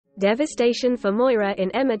Devastation for Moira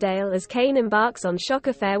in Emmerdale as Cain embarks on shock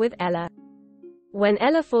affair with Ella. When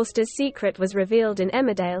Ella Forster's secret was revealed in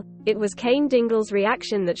Emmerdale, it was Cain Dingle's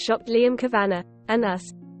reaction that shocked Liam Kavanagh, and us,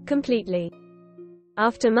 completely.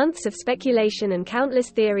 After months of speculation and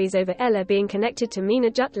countless theories over Ella being connected to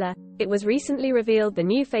Meena Jutla, it was recently revealed the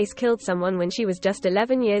new face killed someone when she was just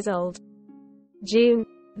 11 years old. June,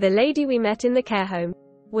 the lady we met in the care home,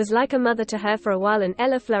 was like a mother to her for a while, and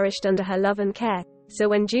Ella flourished under her love and care. So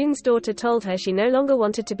when June's daughter told her she no longer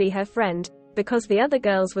wanted to be her friend, because the other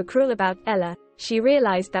girls were cruel about Ella, she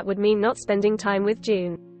realized that would mean not spending time with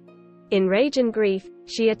June. In rage and grief,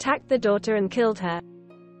 she attacked the daughter and killed her.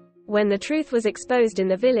 When the truth was exposed in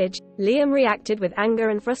the village, Liam reacted with anger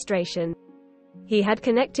and frustration. He had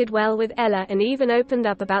connected well with Ella and even opened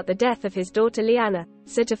up about the death of his daughter Liana,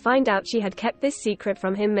 so to find out she had kept this secret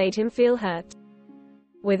from him made him feel hurt.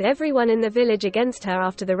 With everyone in the village against her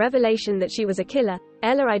after the revelation that she was a killer,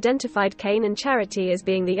 Ella identified Cain and Charity as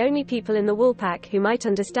being the only people in the Woolpack who might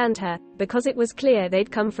understand her, because it was clear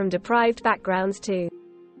they'd come from deprived backgrounds too.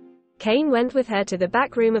 Cain went with her to the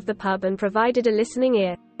back room of the pub and provided a listening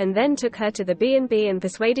ear, and then took her to the B&B and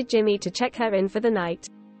persuaded Jimmy to check her in for the night.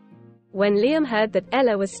 When Liam heard that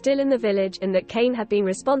Ella was still in the village and that Cain had been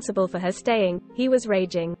responsible for her staying, he was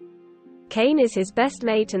raging. Cain is his best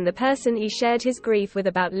mate and the person he shared his grief with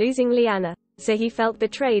about losing Liana, so he felt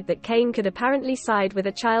betrayed that Cain could apparently side with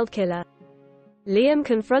a child killer. Liam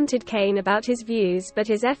confronted Cain about his views, but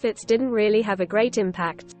his efforts didn't really have a great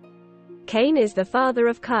impact. Cain is the father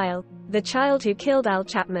of Kyle, the child who killed Al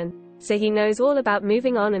Chapman, so he knows all about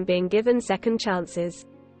moving on and being given second chances.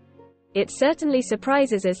 It certainly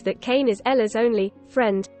surprises us that Cain is Ella's only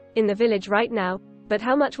friend in the village right now, but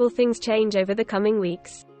how much will things change over the coming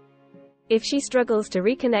weeks? If she struggles to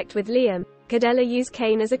reconnect with Liam, could Ella use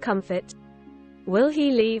Cain as a comfort? Will he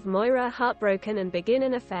leave Moira heartbroken and begin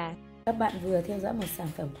an affair? Các bạn vừa theo dõi một sản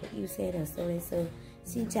phẩm của UC Story.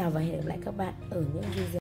 Xin chào và hẹn gặp lại các bạn ở những video